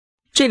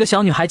这个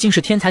小女孩竟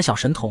是天才小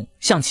神童，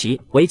象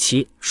棋、围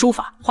棋、书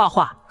法、画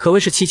画，可谓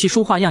是棋棋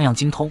书画样样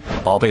精通。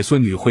宝贝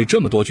孙女会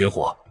这么多绝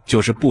活，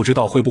就是不知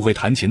道会不会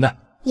弹琴呢？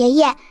爷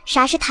爷，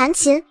啥是弹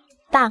琴？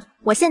爸，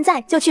我现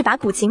在就去把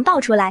古琴抱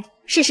出来，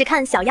试试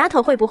看小丫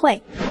头会不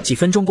会。几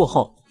分钟过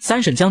后，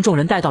三婶将众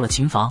人带到了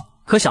琴房，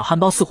可小汉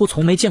堡似乎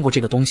从没见过这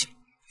个东西。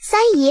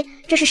三姨，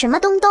这是什么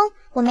东东？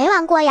我没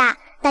玩过呀，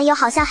但又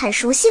好像很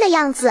熟悉的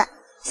样子。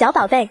小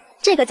宝贝，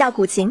这个叫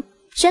古琴，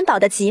萱宝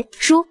的棋、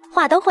书、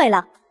画都会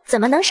了，怎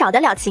么能少得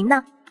了琴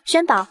呢？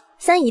萱宝，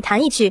三姨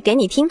弹一曲给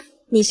你听，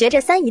你学着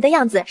三姨的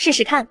样子试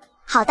试看。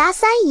好的，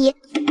三姨，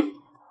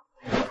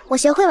我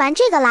学会玩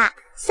这个啦。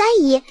三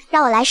姨，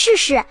让我来试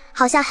试，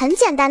好像很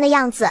简单的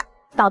样子。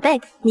宝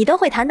贝，你都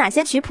会弹哪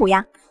些曲谱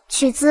呀？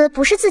曲子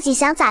不是自己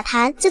想咋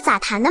弹就咋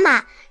弹的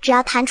嘛，只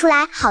要弹出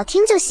来好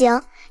听就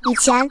行。以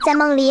前在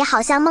梦里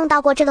好像梦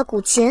到过这个古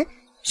琴。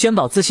萱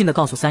宝自信地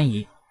告诉三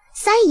姨。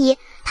三姨，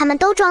他们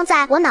都装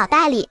在我脑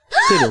袋里。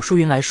对柳淑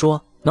云来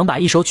说，能把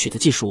一首曲子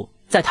记熟，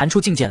再弹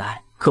出境界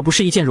来，可不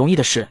是一件容易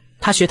的事。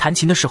她学弹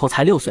琴的时候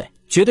才6岁，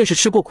绝对是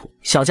吃过苦。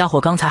小家伙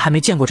刚才还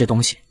没见过这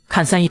东西，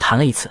看三姨弹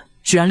了一次，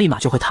居然立马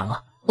就会弹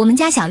了。我们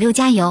家小六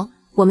加油！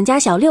我们家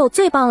小六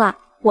最棒了！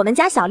我们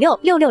家小六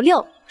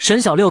666。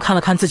沈小六看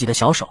了看自己的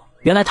小手，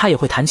原来他也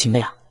会弹琴的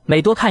呀。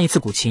每多看一次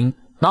古琴，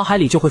脑海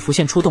里就会浮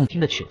现出动听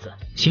的曲子，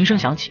琴声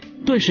响起，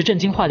顿时震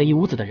惊坏了一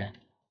屋子的人。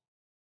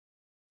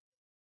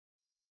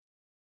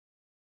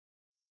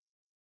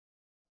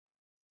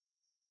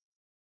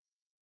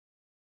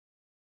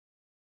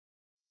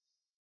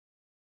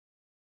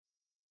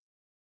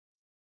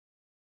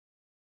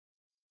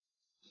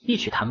一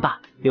曲弹罢，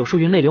柳淑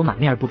云泪流满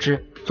面而不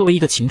知。作为一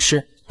个琴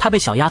痴，她被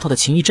小丫头的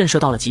琴艺震慑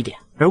到了极点，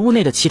而屋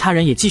内的其他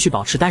人也继续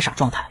保持呆傻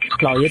状态。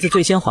老爷子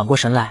最先缓过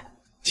神来。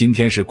今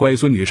天是乖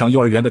孙女上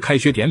幼儿园的开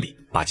学典礼，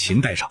把琴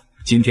带上。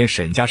今天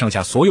沈家上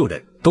下所有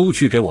人都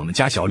去给我们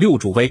家小六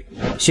助威。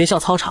学校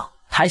操场，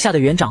台下的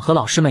园长和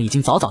老师们已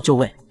经早早就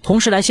位，同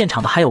时来现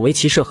场的还有围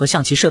棋社和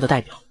象棋社的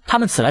代表。他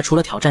们此来除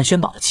了挑战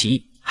萱宝的棋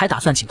艺，还打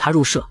算请他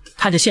入社。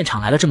看着现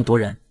场来了这么多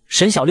人，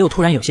沈小六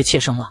突然有些怯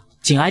生了，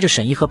紧挨着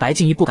沈姨和白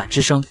静怡不敢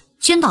吱声。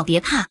萱宝别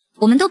怕，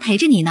我们都陪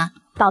着你呢。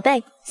宝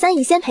贝，三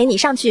姨先陪你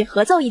上去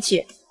合奏一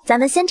曲，咱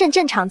们先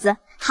镇场子。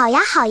好呀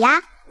好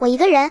呀，我一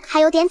个人还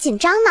有点紧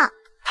张呢。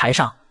台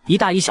上一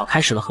大一小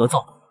开始了合奏。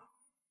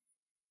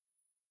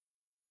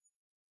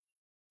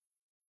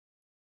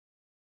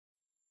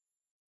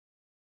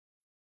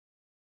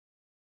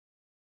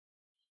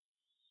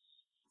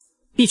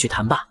一曲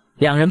弹罢，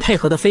两人配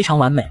合得非常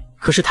完美，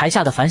可是台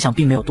下的反响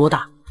并没有多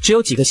大，只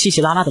有几个稀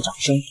稀拉拉的掌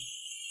声。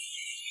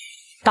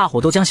大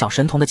伙都将小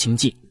神童的琴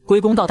技归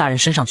功到大人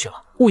身上去了，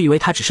误以为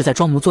他只是在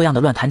装模作样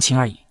的乱弹琴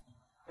而已。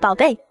宝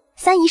贝，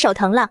三姨手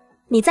疼了，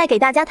你再给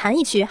大家弹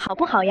一曲好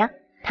不好呀？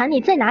弹你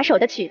最拿手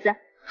的曲子。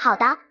好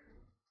的。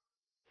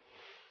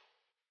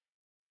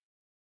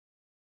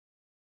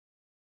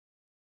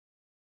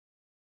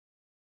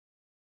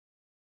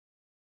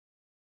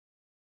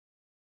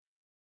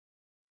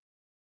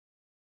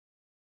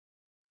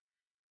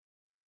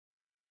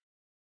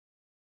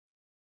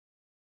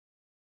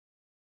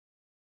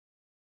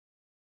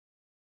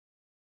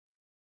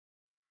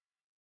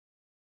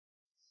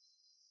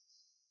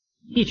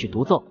一曲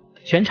独奏，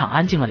全场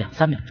安静了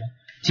2-3秒钟，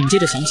紧接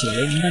着响起了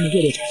雷鸣般的热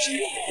烈掌声。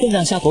更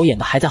让瞎狗眼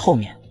的还在后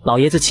面，老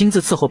爷子亲自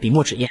伺候笔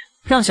墨纸砚，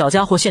让小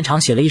家伙现场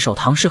写了一首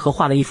唐诗和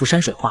画了一幅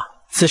山水画。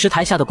此时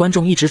台下的观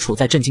众一直处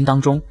在震惊当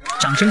中，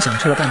掌声响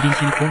彻了半边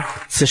天空。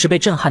此时被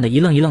震撼的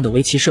一愣一愣的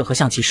围棋社和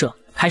象棋社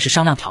开始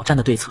商量挑战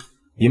的对策。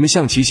你们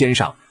象棋先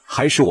上，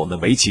还是我们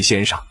围棋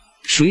先上？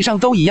谁上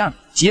都一样，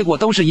结果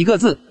都是一个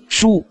字，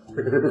输。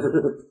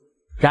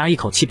然而一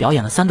口气表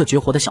演了3个绝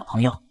活的小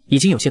朋友已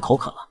经有些口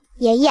渴了。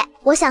爷爷，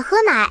我想喝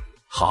奶。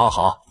好好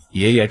好，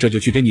爷爷这就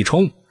去给你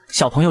冲。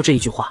小朋友这一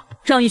句话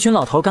让一群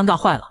老头尴尬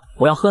坏了。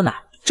我要喝奶，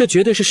这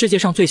绝对是世界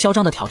上最嚣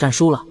张的挑战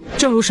书了。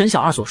正如沈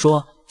小二所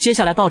说，接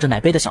下来抱着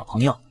奶杯的小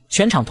朋友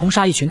全场通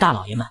杀一群大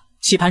老爷们，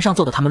棋盘上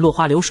揍得他们落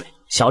花流水。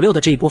小六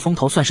的这一波风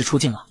头算是出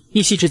尽了，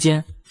一夕之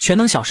间全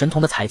能小神童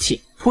的才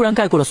气突然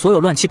盖过了所有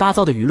乱七八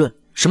糟的舆论，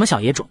什么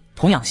小野种、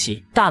童养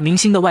媳、大明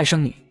星的外甥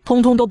女，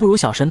通通都不如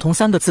小神童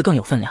3个字更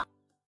有分量。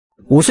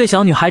5岁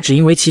小女孩只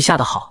因围棋下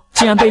得好，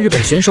竟然被日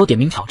本选手点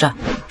名挑战。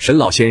沈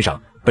老先生，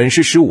本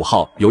市15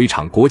号有一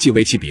场国际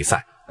围棋比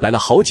赛，来了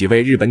好几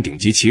位日本顶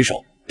级棋手，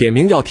点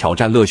名要挑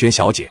战乐萱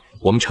小姐，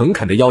我们诚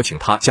恳地邀请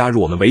她加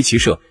入我们围棋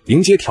社，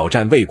迎接挑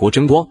战，为国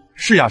争光。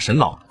是呀，沈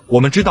老，我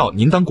们知道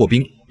您当过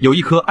兵，有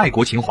一颗爱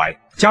国情怀，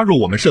加入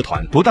我们社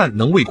团不但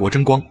能为国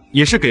争光，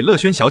也是给乐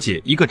萱小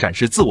姐一个展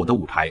示自我的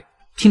舞台。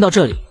听到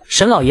这里，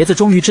沈老爷子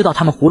终于知道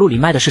他们葫芦里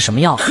卖的是什么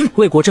药了。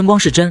为国争光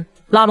是真，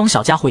拉拢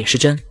小家伙也是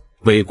真。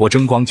为国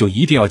争光就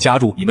一定要加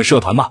入你们社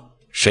团吗？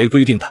谁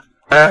规定的？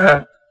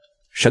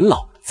沈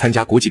老，参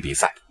加国际比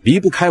赛离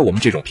不开我们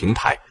这种平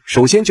台，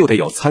首先就得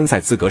有参赛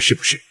资格，是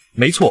不是？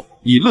没错，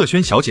以乐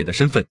萱小姐的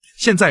身份，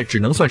现在只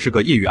能算是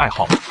个业余爱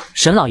好。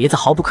沈老爷子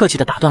毫不客气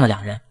地打断了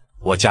两人。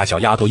我家小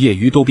丫头业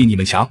余都比你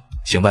们强，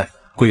请问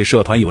贵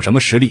社团有什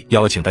么实力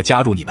邀请她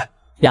加入你们？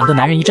两个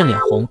男人一阵脸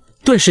红，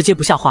顿时接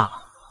不下话了。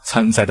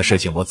参赛的事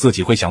情我自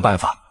己会想办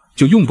法，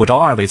就用不着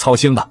二位操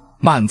心了，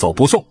慢走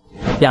不送。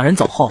两人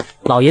走后，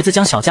老爷子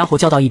将小家伙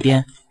叫到一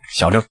边。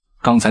小六，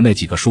刚才那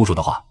几个叔叔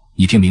的话，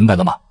你听明白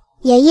了吗？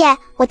爷爷，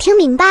我听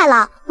明白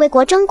了，为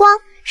国争光，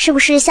是不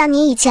是像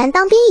您以前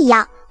当兵一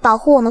样，保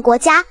护我们国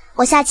家？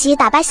我下棋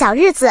打败小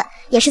日子，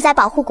也是在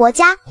保护国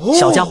家。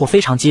小家伙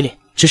非常机灵，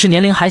只是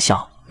年龄还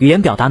小，语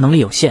言表达能力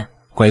有限。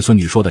乖孙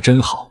女说的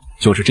真好，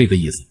就是这个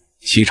意思。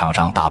棋场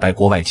上打败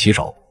国外棋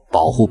手，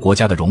保护国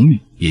家的荣誉，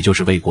也就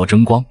是为国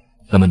争光。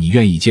那么你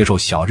愿意接受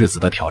小日子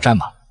的挑战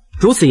吗？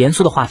如此严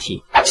肃的话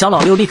题，小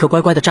老六立刻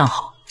乖乖的站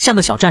好，像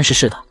个小战士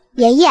似的。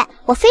爷爷，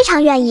我非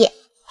常愿意。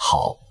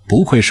好，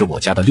不愧是我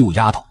家的六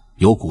丫头，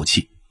有骨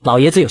气。老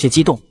爷子有些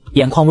激动，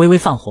眼眶微微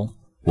泛红。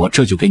我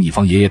这就给你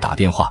方爷爷打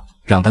电话，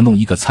让他弄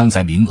一个参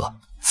赛名额。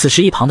此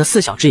时一旁的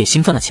四小只也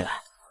兴奋了起来。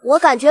我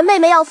感觉妹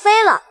妹要飞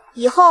了，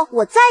以后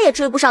我再也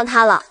追不上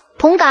她了。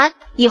同感，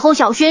以后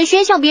小轩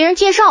轩向别人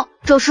介绍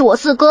这是我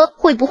四哥，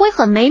会不会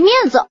很没面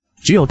子？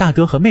只有大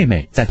哥和妹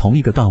妹在同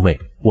一个段位，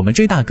我们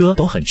追大哥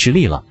都很吃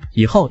力了，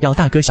以后要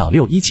大哥小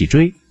六一起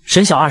追。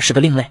沈小二是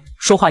个另类，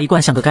说话一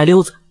贯像个街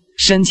溜子。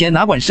身前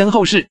哪管身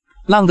后事，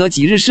浪得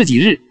几日是几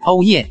日。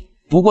哦耶！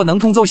不过能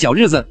通奏小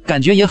日子，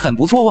感觉也很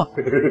不错哦。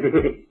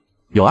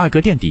有二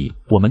哥垫底，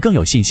我们更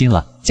有信心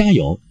了，加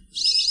油！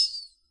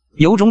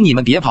有种你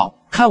们别跑，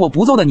看我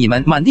不揍的你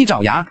们满地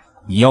找牙。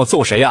你要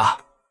揍谁呀？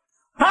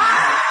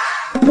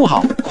不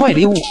好，快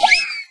离屋！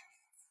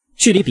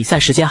距离比赛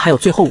时间还有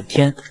最后5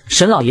天，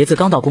沈老爷子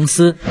刚到公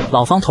司，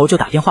老方头就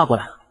打电话过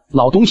来了。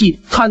老东西，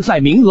参赛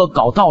名额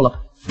搞到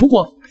了，不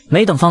过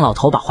没等方老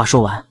头把话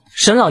说完，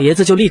沈老爷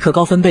子就立刻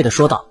高分贝的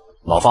说道：“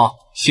老方，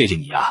谢谢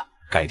你啊，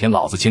改天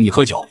老子请你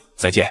喝酒，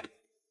再见。”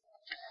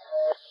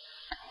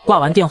挂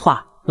完电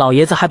话，老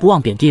爷子还不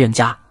忘贬低人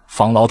家：“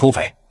方老土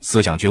匪，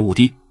思想觉悟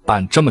低，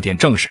办这么点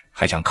正事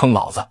还想坑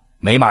老子，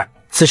没门儿！”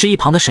此时一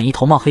旁的沈一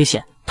头冒黑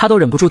线，他都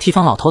忍不住替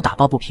方老头打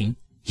抱不平。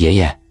爷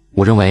爷，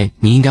我认为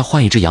你应该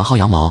换一只羊薅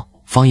羊毛，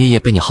方爷爷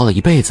被你薅了一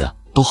辈子，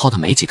都薅的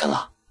没几根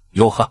了。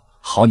哟呵，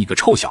好你个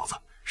臭小子，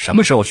什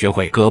么时候学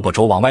会胳膊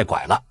肘往外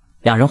拐了？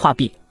两人话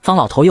毕，方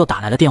老头又打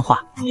来了电话。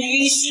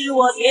你是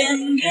我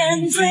天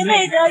边最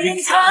美的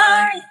云彩。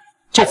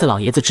这次老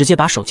爷子直接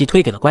把手机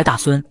推给了乖大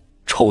孙。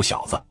臭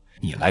小子，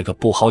你来个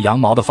不薅羊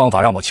毛的方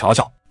法让我瞧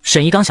瞧。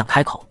沈一刚想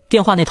开口，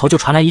电话那头就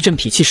传来一阵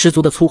脾气十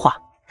足的粗话。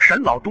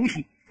沈老东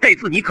西，这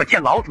次你可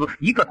欠老子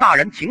一个大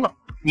人情了，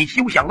你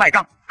休想赖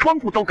账，窗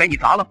户都给你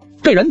砸了，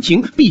这人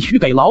情必须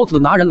给老子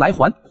拿人来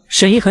还。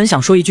沈一很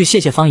想说一句谢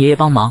谢方爷爷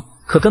帮忙，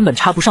可根本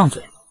插不上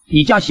嘴。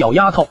你家小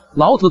丫头，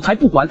老子才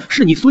不管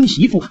是你孙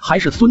媳妇还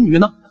是孙女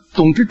呢。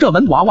总之这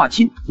门娃娃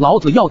亲，老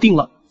子要定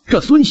了，这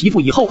孙媳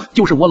妇以后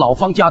就是我老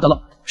方家的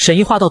了。沈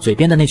一话到嘴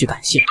边的那句感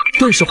谢，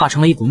顿时化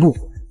成了一股怒火。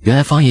原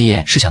来方爷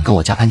爷是想跟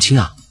我家攀亲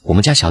啊！我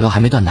们家小六还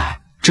没断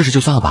奶，这事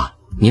就算了吧。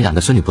你两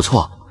个孙女不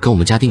错，跟我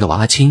们家订个娃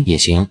娃亲也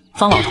行。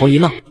方老头一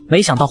愣，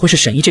没想到会是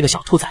沈一这个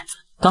小兔崽子，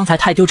刚才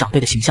太丢长辈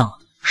的形象了。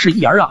是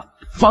一儿啊，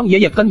方爷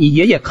爷跟你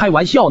爷爷开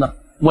玩笑呢，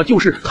我就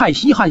是太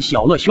稀罕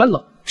小乐轩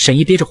了。沈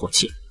一憋着火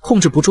气，控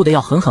制不住的要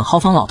狠狠薅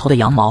方老头的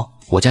羊毛。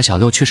我家小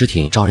六确实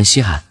挺招人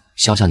稀罕，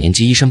小小年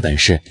纪一身本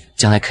事，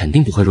将来肯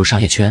定不会入商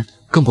业圈，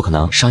更不可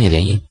能商业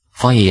联姻。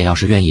方爷爷要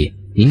是愿意，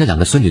您的两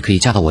个孙女可以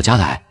嫁到我家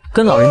来。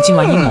跟老人经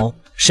完阴谋，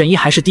沈一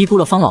还是低估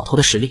了方老头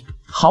的实力。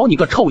好你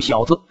个臭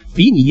小子，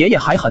比你爷爷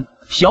还狠，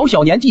小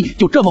小年纪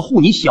就这么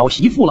护你小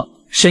媳妇了。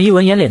沈一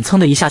闻言脸蹭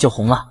的一下就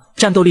红了，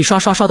战斗力刷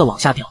刷刷的往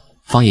下掉。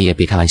方爷爷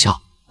别开玩笑，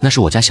那是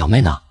我家小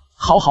妹呢。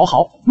好好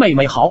好，妹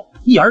妹好，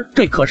一儿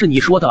这可是你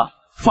说的。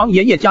方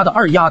爷爷家的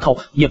二丫头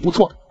也不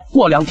错，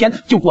过2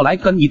天就过来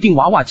跟你订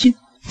娃娃亲。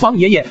方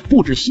爷爷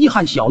不止稀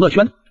罕小乐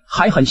轩，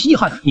还很稀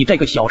罕你这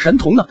个小神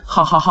童呢，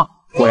哈哈哈。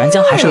果然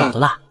姜还是老的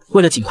辣，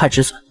为了尽快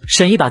止损，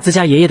沈一把自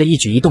家爷爷的一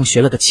举一动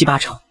学了个7、8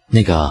成。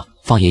那个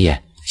方爷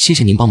爷，谢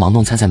谢您帮忙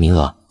弄参赛名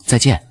额，再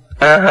见。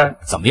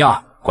怎么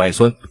样，乖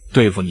孙，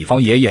对付你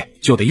方爷爷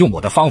就得用我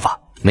的方法。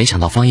没想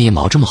到方爷爷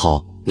毛这么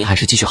厚，您还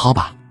是继续薅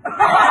吧。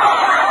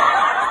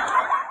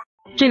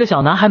这个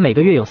小男孩每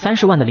个月有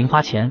30万的零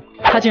花钱，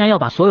他竟然要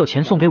把所有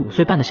钱送给5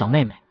岁半的小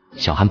妹妹。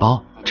小汉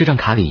包，这张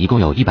卡里一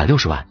共有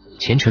160万，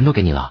钱全都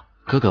给你了。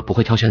哥哥不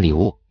会挑选礼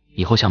物，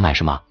以后想买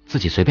什么自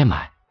己随便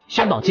买。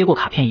萱宝接过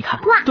卡片一看，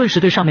顿时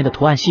对上面的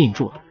图案吸引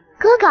住了。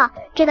哥哥，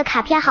这个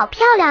卡片好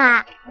漂亮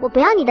啊！我不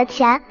要你的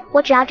钱，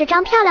我只要这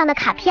张漂亮的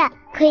卡片，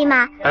可以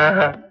吗？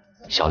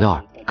小六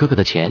儿，哥哥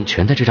的钱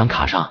全在这张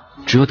卡上，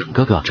只有等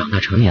哥哥长大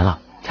成年了，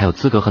才有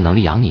资格和能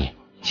力养你。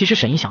其实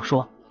沈一想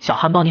说，小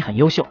汉堡你很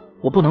优秀，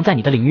我不能在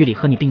你的领域里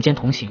和你并肩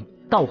同行，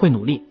但我会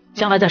努力，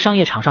将来在商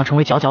业场上成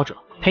为佼佼者，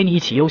陪你一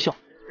起优秀。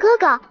哥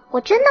哥，我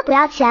真的不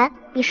要钱，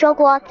你说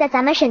过在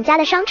咱们沈家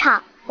的商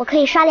场，我可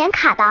以刷脸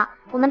卡的，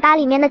我们把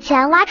里面的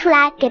钱挖出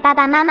来给爸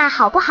爸妈妈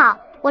好不好？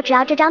我只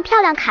要这张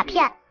漂亮卡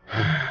片。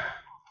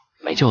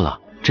没救了，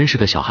真是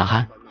个小憨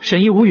憨。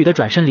沈一无语的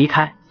转身离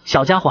开，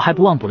小家伙还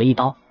不忘补了一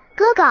刀。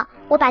哥哥，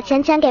我把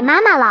钱给妈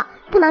妈了，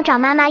不能找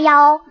妈妈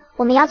要哦，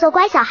我们要做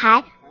乖小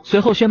孩。随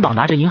后萱宝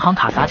拿着银行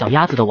卡撒脚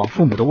丫子的往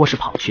父母的卧室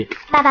跑去。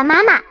爸爸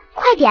妈妈，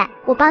快点，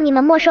我帮你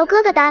们没收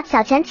哥哥的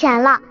小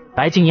钱了，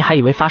白静怡还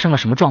以为发生了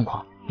什么状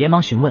况，连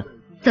忙询问：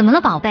怎么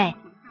了，宝贝？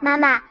妈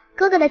妈，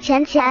哥哥的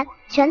钱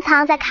全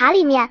藏在卡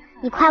里面，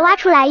你快挖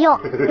出来用，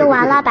用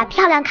完了把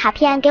漂亮卡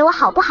片给我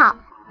好不好？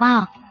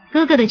哇，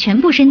哥哥的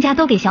全部身家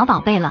都给小宝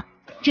贝了，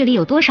这里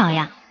有多少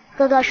呀？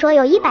哥哥说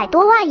有100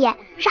多万耶，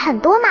是很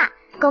多嘛，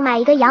够买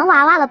一个洋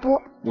娃娃了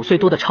不？5岁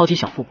多的超级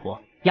小富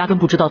婆压根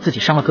不知道自己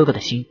伤了哥哥的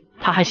心，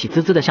她还喜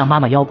滋滋的向妈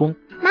妈邀功。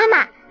妈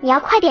妈，你要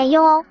快点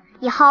用哦，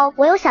以后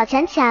我有小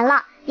钱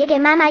了，也给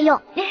妈妈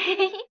用。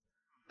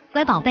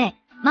乖宝贝，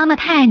妈妈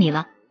太爱你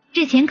了，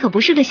这钱可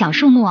不是个小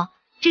数目哦，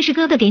这是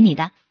哥哥给你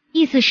的，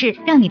意思是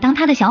让你当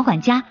他的小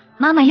管家，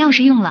妈妈要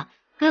是用了，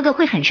哥哥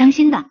会很伤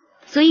心的，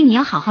所以你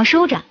要好好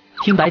收着。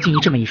听白静怡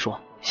这么一说，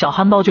小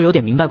憨包就有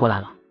点明白过来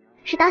了。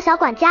是当小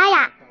管家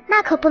呀，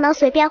那可不能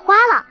随便花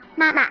了。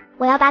妈妈，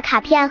我要把卡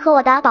片和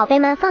我的宝贝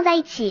们放在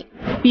一起。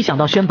一想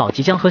到萱宝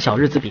即将和小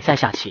日子比赛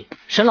下棋，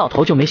沈老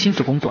头就没心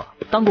思工作了。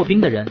当过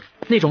兵的人，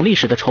那种历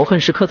史的仇恨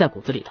是刻在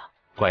骨子里的。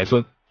乖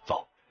孙，走，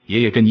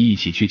爷爷跟你一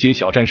起去接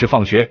小战士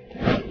放学。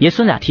爷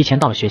孙俩提前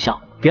到了学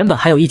校，原本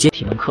还有一节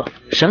体能课，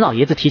沈老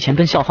爷子提前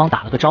跟校方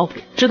打了个招呼，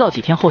知道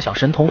几天后小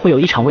神童会有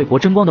一场为国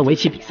争光的围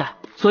棋比赛，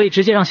所以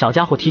直接让小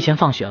家伙提前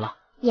放学了。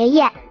爷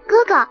爷，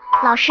哥哥，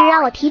老师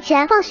让我提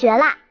前放学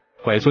啦。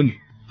乖孙女，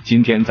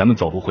今天咱们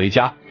走路回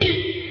家。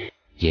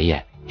爷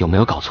爷有没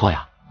有搞错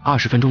呀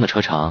？20分钟的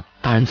车程，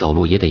大人走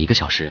路也得1个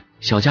小时，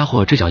小家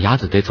伙这脚丫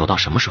子得走到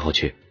什么时候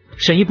去？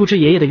沈毅不知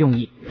爷爷的用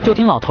意，就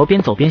听老头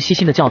边走边细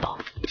心的教导：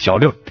小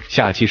六，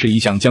下棋是一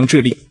项将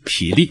智力、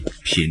体力、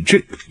品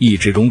质、意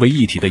志融为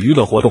一体的娱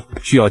乐活动，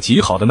需要极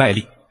好的耐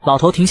力。老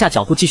头停下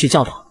脚步继续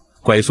教导：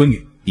乖孙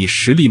女，你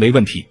实力没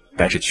问题，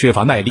但是缺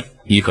乏耐力，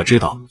你可知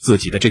道自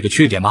己的这个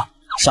缺点吗？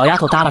小丫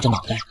头耷拉着脑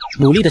袋，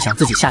努力的想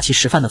自己下棋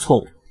时犯的错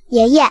误。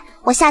爷爷，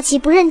我下棋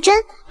不认真，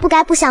不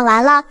该不想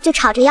完了就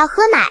吵着要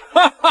喝奶。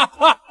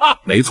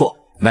没错，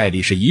耐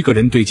力是一个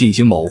人对进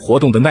行某活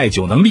动的耐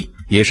久能力，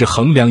也是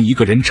衡量一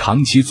个人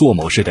长期做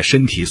某事的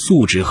身体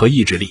素质和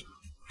意志力。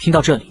听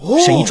到这里，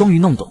沈毅终于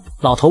弄懂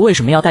老头为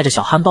什么要带着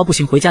小憨包步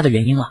行回家的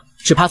原因了，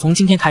只怕从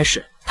今天开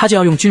始，他就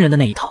要用军人的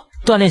那一套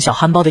锻炼小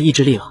憨包的意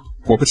志力了。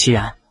果不其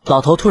然，老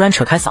头突然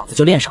扯开嗓子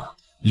就练上了。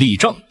立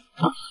正，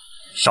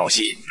稍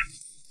息，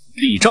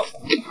立正，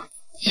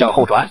向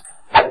后转，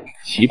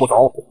齐步走。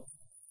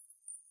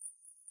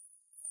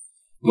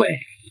喂，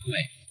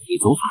你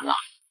走反了。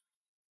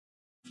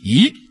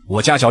咦，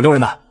我家小六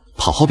人呢？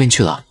跑后边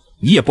去了。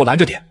你也不拦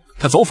着点，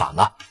他走反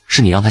了。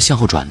是你让他向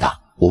后转的，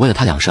我喂了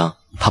他2声，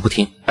他不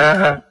听。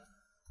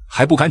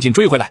还不赶紧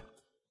追回来！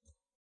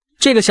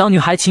这个小女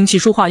孩琴棋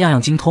书画样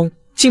样精通，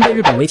竟被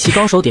日本围棋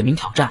高手点名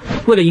挑战。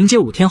为了迎接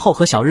5天后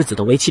和小日子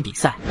的围棋比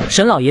赛，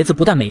沈老爷子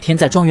不但每天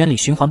在庄园里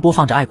循环播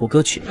放着爱国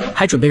歌曲，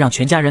还准备让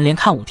全家人连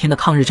看5天的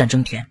抗日战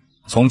争片。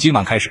从今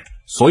晚开始，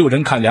所有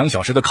人看2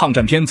小时的抗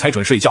战片才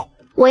准睡觉。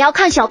我要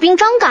看小兵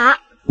张嘎，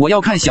我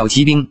要看小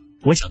骑兵，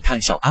我想看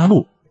小阿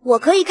木。我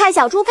可以看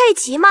小猪佩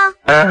奇吗？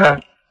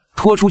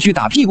拖出去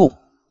打屁股。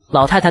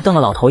老太太瞪了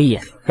老头一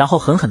眼，然后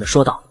狠狠地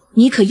说道：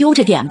你可悠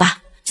着点吧，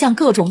像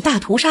各种大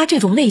屠杀这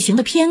种类型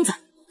的片子，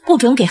不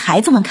准给孩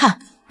子们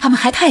看，他们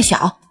还太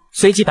小。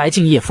随即白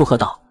静怡也附和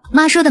道：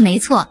妈说的没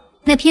错，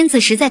那片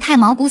子实在太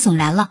毛骨悚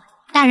然了，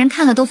大人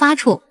看了都发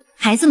怵，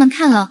孩子们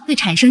看了会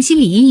产生心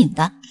理阴影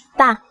的。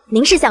爸，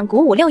您是想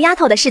鼓舞6丫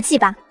头的士气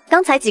吧？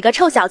刚才几个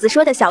臭小子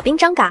说的小兵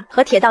张嘎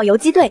和铁道游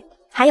击队，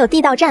还有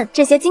地道战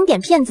这些经典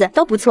片子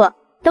都不错，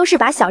都是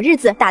把小日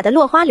子打得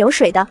落花流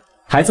水的。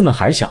孩子们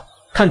还小，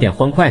看点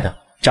欢快的，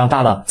长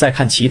大了再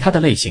看其他的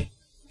类型。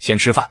先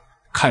吃饭，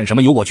看什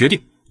么由我决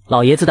定。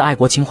老爷子的爱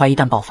国情怀一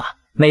旦爆发，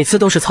每次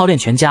都是操练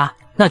全家，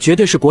那绝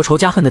对是国仇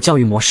家恨的教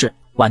育模式。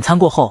晚餐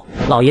过后，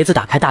老爷子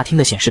打开大厅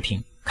的显示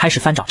屏，开始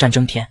翻找战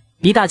争片。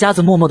一大家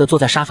子默默地坐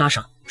在沙发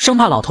上，生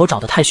怕老头找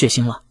得太血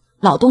腥了。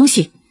老东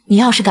西，你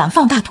要是敢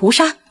放大屠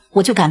杀，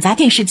我就敢砸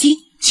电视机。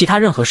其他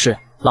任何事，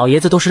老爷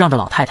子都是让着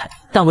老太太的，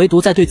但唯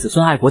独在对子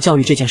孙爱国教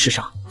育这件事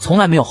上，从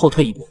来没有后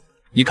退一步。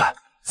你敢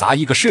砸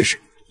一个试试？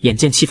眼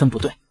见气氛不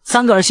对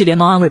，3个儿媳连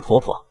忙安慰婆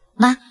婆：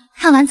妈，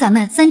看完咱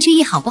们3缺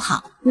1好不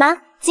好？妈，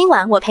今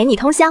晚我陪你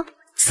通宵。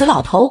死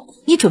老头，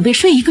你准备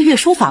睡1个月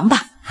书房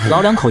吧。老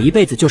两口一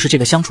辈子就是这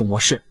个相处模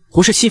式，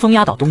不是西风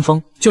压倒东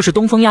风，就是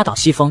东风压倒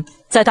西风，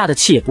再大的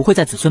气也不会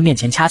在子孙面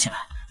前掐起来。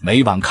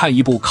每晚看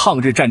一部抗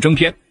日战争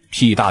片，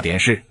屁大点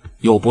事，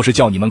又不是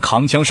叫你们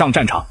扛枪上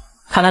战场。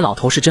看来老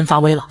头是真发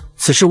威了，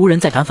此时无人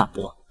再敢反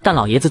驳，但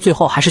老爷子最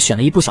后还是选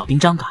了一部小兵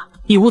张嘎，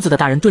一屋子的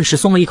大人顿时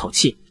松了一口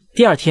气。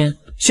第二天，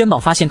萱宝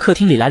发现客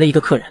厅里来了一个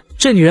客人，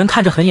这女人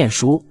看着很眼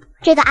熟，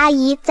这个阿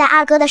姨在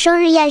二哥的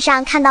生日宴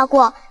上看到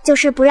过，就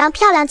是不让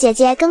漂亮姐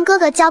姐跟哥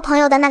哥交朋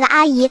友的那个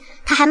阿姨，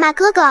她还骂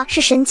哥哥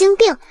是神经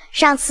病，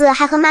上次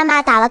还和妈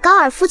妈打了高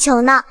尔夫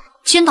球呢。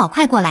萱宝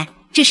快过来，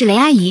这是雷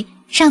阿姨，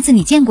上次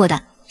你见过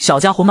的。小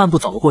家伙漫步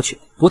走了过去，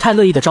不太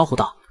乐意的招呼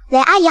道：雷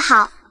阿姨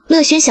好。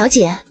乐萱小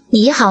姐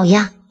你好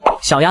呀。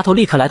小丫头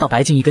立刻来到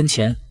白静怡跟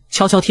前，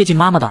悄悄贴近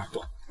妈妈的耳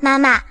朵：妈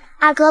妈，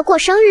二哥过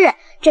生日，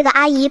这个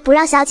阿姨不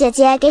让小姐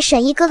姐给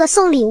沈一哥哥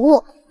送礼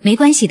物。没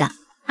关系的，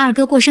二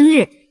哥过生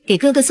日给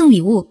哥哥送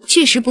礼物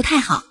确实不太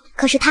好，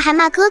可是他还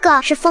骂哥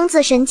哥是疯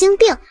子神经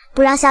病，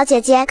不让小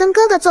姐姐跟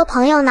哥哥做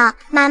朋友呢。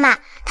妈妈，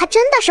他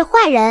真的是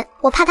坏人，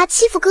我怕他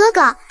欺负哥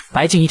哥。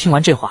白静怡听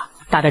完这话，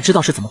大概知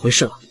道是怎么回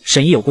事了。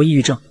沈怡有过抑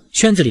郁症，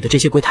圈子里的这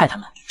些贵太太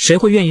们，谁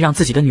会愿意让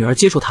自己的女儿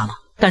接触她呢？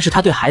但是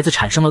她对孩子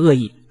产生了恶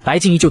意，白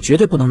静怡就绝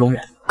对不能容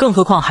忍，更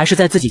何况还是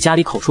在自己家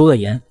里口出恶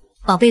言。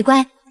宝贝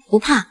乖，不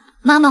怕，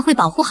妈妈会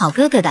保护好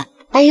哥哥的。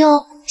哎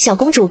呦，小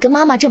公主跟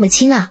妈妈这么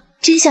亲啊，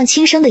真像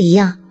亲生的一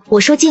样。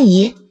我说静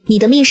怡，你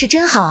的命是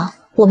真好，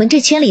我们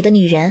这圈里的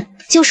女人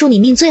就属你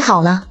命最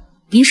好了。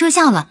您说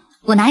笑了，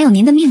我哪有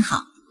您的命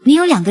好？您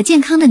有2个健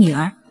康的女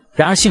儿。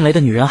然而姓雷的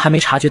女人还没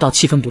察觉到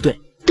气氛不对。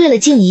对了，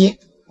静怡，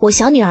我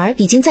小女儿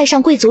已经在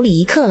上贵族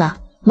里1课了，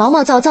毛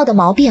毛躁躁的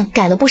毛病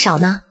改了不少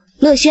呢。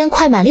乐轩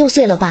快满6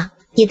岁了吧，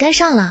也该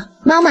上了。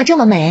妈妈这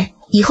么美，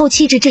以后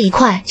气质这一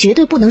块绝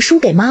对不能输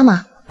给妈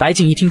妈。白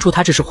静怡听出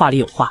他这是话里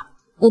有话。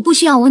我不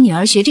需要我女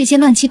儿学这些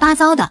乱七八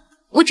糟的，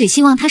我只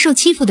希望她受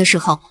欺负的时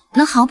候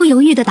能毫不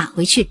犹豫地打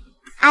回去。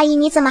阿姨，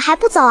你怎么还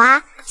不走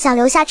啊？想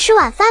留下吃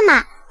晚饭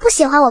吗？不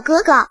喜欢我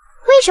哥哥，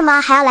为什么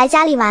还要来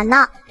家里玩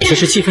呢？此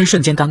时气氛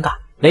瞬间尴尬，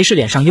雷氏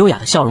脸上优雅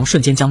的笑容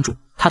瞬间僵住。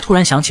他突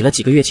然想起了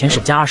几个月前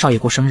沈家2少爷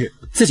过生日，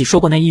自己说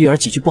过那抑郁儿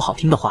几句不好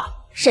听的话。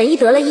沈一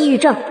得了抑郁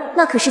症，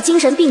那可是精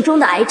神病中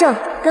的癌症，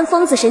跟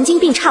疯子神经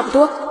病差不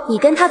多，你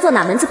跟他做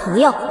哪门子朋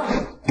友？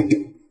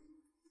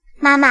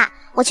妈妈，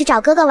我去找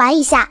哥哥玩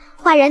一下，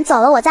坏人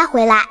走了我再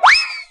回来。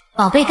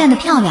宝贝干得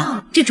漂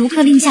亮，这逐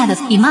客令下的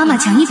比妈妈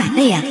强100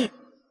倍啊。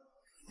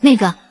那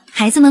个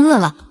孩子们饿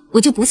了，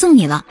我就不送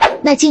你了。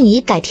那静怡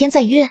改天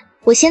再约，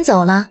我先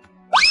走了。